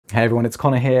Hey everyone, it's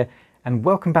Connor here, and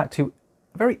welcome back to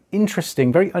a very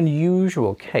interesting, very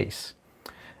unusual case.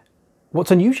 What's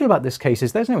unusual about this case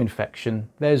is there's no infection,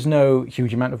 there's no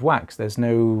huge amount of wax, there's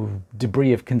no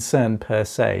debris of concern per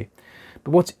se.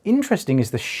 But what's interesting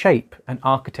is the shape and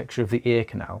architecture of the ear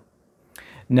canal.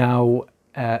 Now,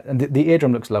 and the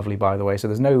eardrum looks lovely, by the way, so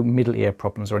there's no middle ear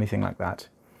problems or anything like that.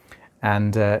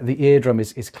 And the eardrum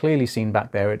is clearly seen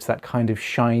back there. It's that kind of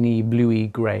shiny, bluey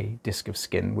grey disc of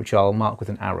skin, which I'll mark with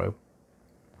an arrow.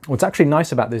 What's actually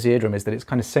nice about this eardrum is that it's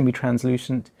kind of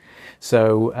semi-translucent.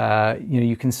 So,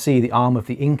 you can see the arm of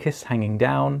the incus hanging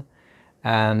down,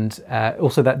 and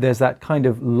also that there's that kind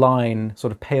of line,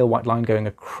 sort of pale white line going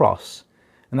across.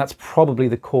 And that's probably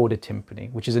the chorda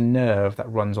tympani, which is a nerve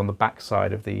that runs on the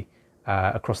backside of the,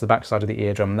 across the backside of the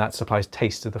eardrum, and that supplies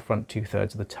taste to the front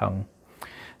 2/3 of the tongue.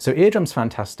 So eardrum's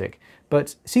fantastic,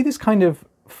 but see this kind of,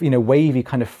 wavy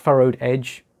kind of furrowed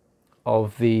edge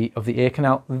of the ear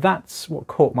canal? That's what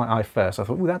caught my eye first. I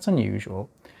thought, oh, that's unusual.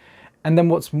 And then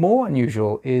what's more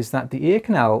unusual is that the ear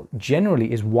canal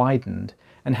generally is widened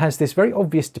and has this very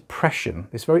obvious depression,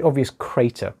 this very obvious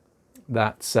crater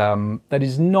that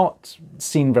is not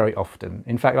seen very often.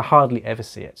 In fact, I hardly ever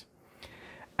see it.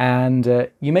 And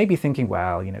you may be thinking,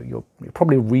 well, you're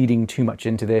probably reading too much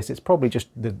into this. It's probably just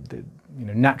the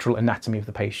natural anatomy of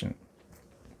the patient,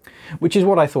 which is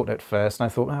what I thought at first. And I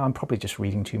thought, oh, I'm probably just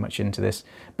reading too much into this.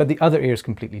 But the other ear is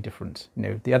completely different.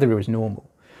 The other ear is normal.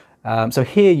 So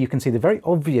here you can see the very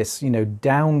obvious,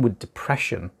 downward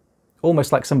depression,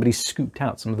 almost like somebody scooped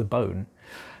out some of the bone.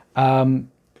 So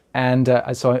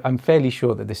I'm fairly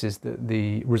sure that this is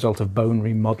the result of bone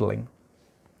remodeling.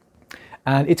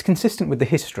 And it's consistent with the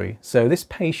history. So this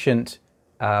patient,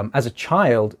 as a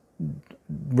child,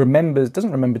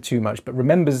 doesn't remember too much, but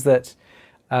remembers that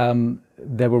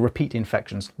there were repeat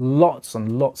infections, lots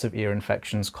and lots of ear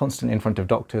infections, constantly in front of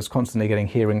doctors, constantly getting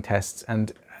hearing tests.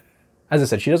 And as I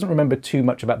said, she doesn't remember too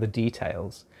much about the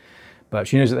details, but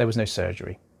she knows that there was no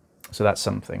surgery. So that's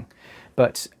something.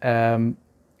 But and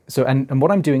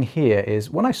what I'm doing here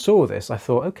is, when I saw this, I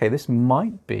thought, okay, this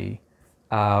might be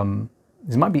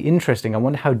interesting. I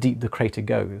wonder how deep the crater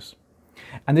goes.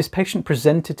 And this patient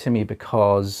presented to me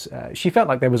because she felt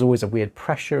like there was always a weird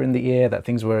pressure in the ear, that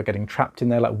things were getting trapped in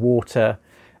there like water,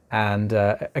 and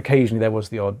occasionally there was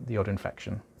the odd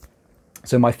infection.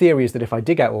 So my theory is that if I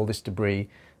dig out all this debris,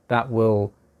 that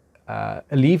will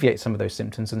alleviate some of those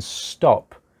symptoms and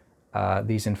stop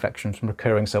these infections from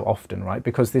recurring so often, right?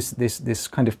 Because this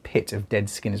kind of pit of dead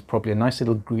skin is probably a nice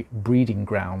little breeding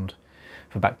ground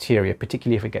for bacteria,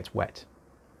 particularly if it gets wet.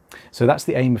 So that's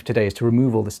the aim of today, is to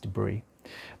remove all this debris.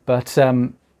 But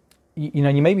you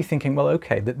may be thinking, well,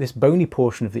 okay, that this bony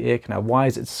portion of the ear canal, why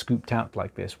is it scooped out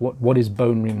like this? What is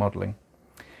bone remodeling?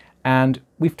 And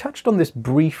we've touched on this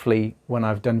briefly when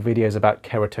I've done videos about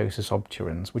keratosis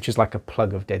obturans, which is like a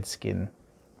plug of dead skin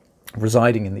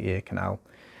residing in the ear canal.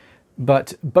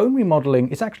 But bone remodeling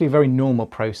is actually a very normal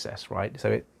process, right?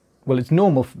 So it's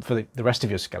normal for the rest of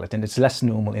your skeleton. It's less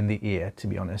normal in the ear, to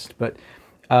be honest. But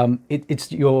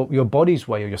it's your body's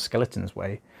way, or your skeleton's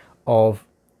way, of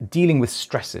dealing with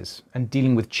stresses and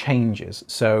dealing with changes.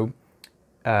 So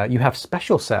you have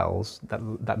special cells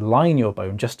that line your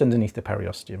bone just underneath the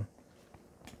periosteum,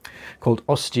 called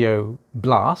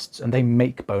osteoblasts, and they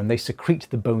make bone. They secrete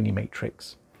the bony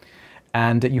matrix.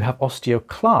 And you have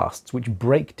osteoclasts, which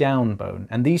break down bone.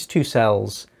 And these two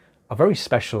cells are very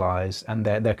specialized, and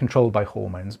they're controlled by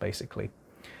hormones, basically.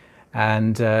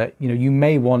 And you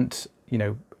may want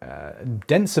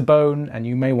denser bone, and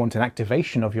you may want an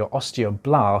activation of your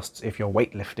osteoblasts if you're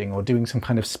weightlifting or doing some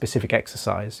kind of specific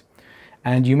exercise.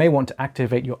 And you may want to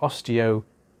activate your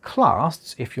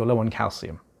osteoclasts if you're low on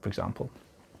calcium, for example.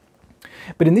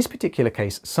 But in this particular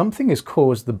case, something has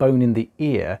caused the bone in the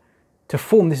ear to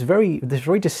form this very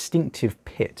distinctive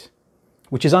pit,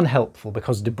 which is unhelpful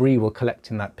because debris will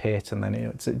collect in that pit, and then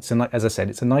as I said,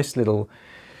 it's a nice little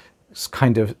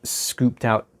kind of scooped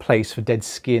out place for dead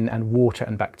skin and water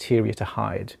and bacteria to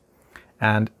hide.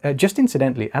 And just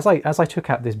incidentally, as I took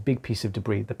out this big piece of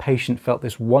debris, the patient felt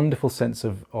this wonderful sense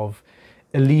of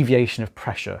alleviation of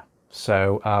pressure.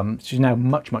 So she's now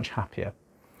much, much happier.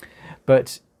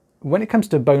 But when it comes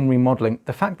to bone remodeling,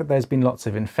 the fact that there's been lots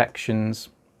of infections,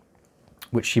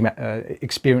 which she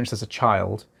experienced as a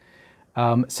child,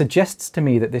 suggests to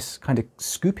me that this kind of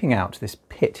scooping out, this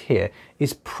pit here,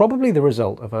 is probably the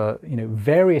result of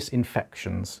various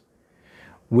infections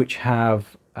which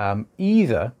have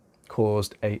either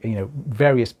caused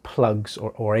various plugs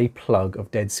or a plug of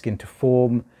dead skin to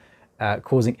form,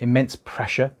 causing immense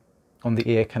pressure on the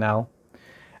ear canal,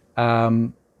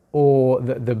 or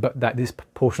that this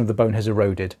portion of the bone has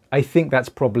eroded. I think that's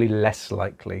probably less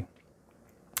likely.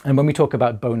 And when we talk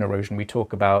about bone erosion, we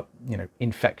talk about, you know,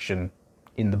 infection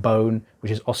in the bone,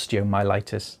 which is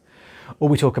osteomyelitis, or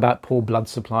we talk about poor blood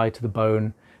supply to the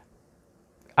bone.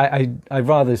 I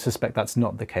rather suspect that's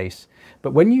not the case.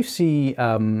 But when you see,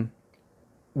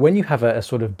 when you have a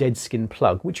sort of dead skin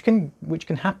plug, which can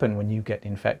happen when you get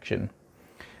infection,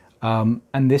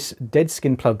 and this dead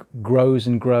skin plug grows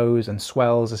and grows and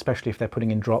swells, especially if they're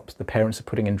putting in drops, the parents are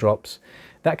putting in drops,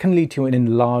 that can lead to an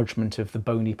enlargement of the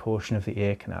bony portion of the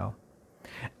ear canal.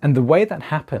 And the way that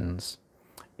happens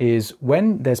is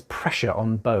when there's pressure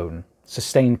on bone,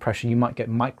 sustained pressure, you might get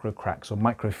micro cracks or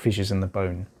micro fissures in the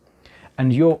bone.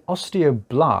 And your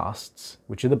osteoblasts,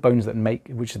 which are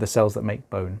the cells that make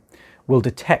bone, will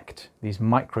detect these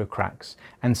micro cracks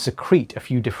and secrete a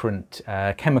few different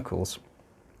chemicals.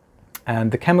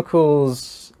 And the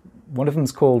chemicals, one of them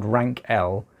is called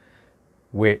RANK-L,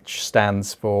 which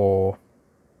stands for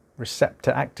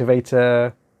receptor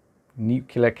activator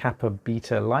nuclear kappa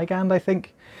beta ligand, I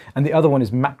think. And the other one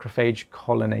is macrophage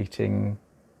collineating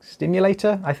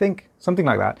stimulator, I think, something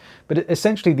like that. But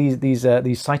essentially these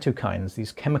cytokines,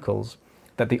 these chemicals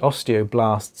that the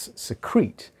osteoblasts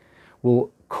secrete,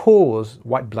 will cause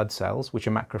white blood cells, which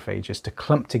are macrophages, to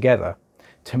clump together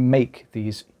to make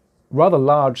these rather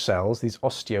large cells, these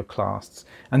osteoclasts.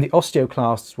 And the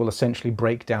osteoclasts will essentially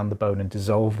break down the bone and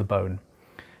dissolve the bone.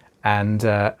 And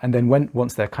then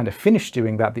once they're kind of finished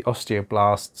doing that, the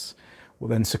osteoblasts will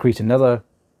then secrete another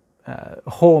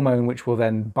hormone, which will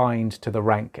then bind to the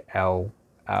RANK-L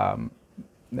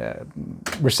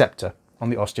receptor on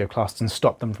the osteoclasts and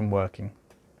stop them from working.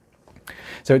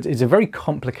 So it's a very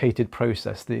complicated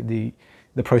process, the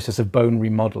process of bone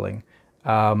remodeling.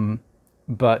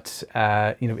 But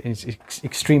you know, it's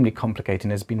extremely complicated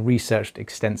and has been researched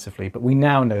extensively. But we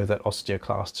now know that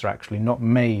osteoclasts are actually not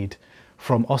made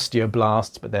from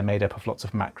osteoblasts, but they're made up of lots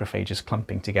of macrophages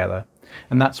clumping together.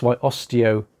 And that's why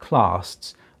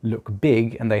osteoclasts look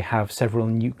big and they have several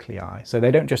nuclei. So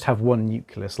they don't just have one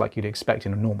nucleus like you'd expect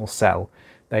in a normal cell.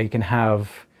 They can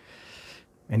have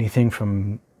anything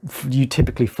from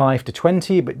typically 5 to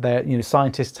 20, but you know,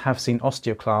 scientists have seen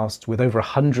osteoclasts with over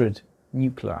 100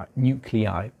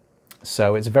 nuclei.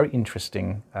 So it's a very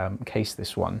interesting case,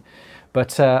 this one.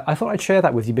 But I thought I'd share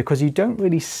that with you because you don't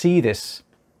really see this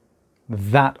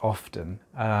that often.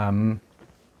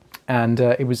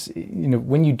 It was, you know,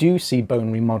 when you do see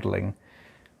bone remodeling,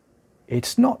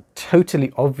 it's not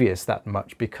totally obvious that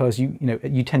much because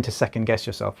you tend to second guess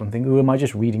yourself and think, oh, am I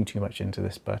just reading too much into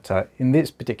this? But in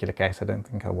this particular case, I don't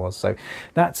think I was. So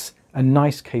that's a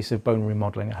nice case of bone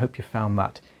remodeling. I hope you found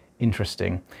that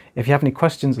interesting. If you have any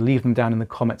questions, leave them down in the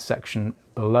comment section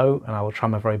below and I will try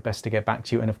my very best to get back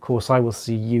to you. And of course, I will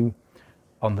see you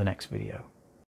on the next video.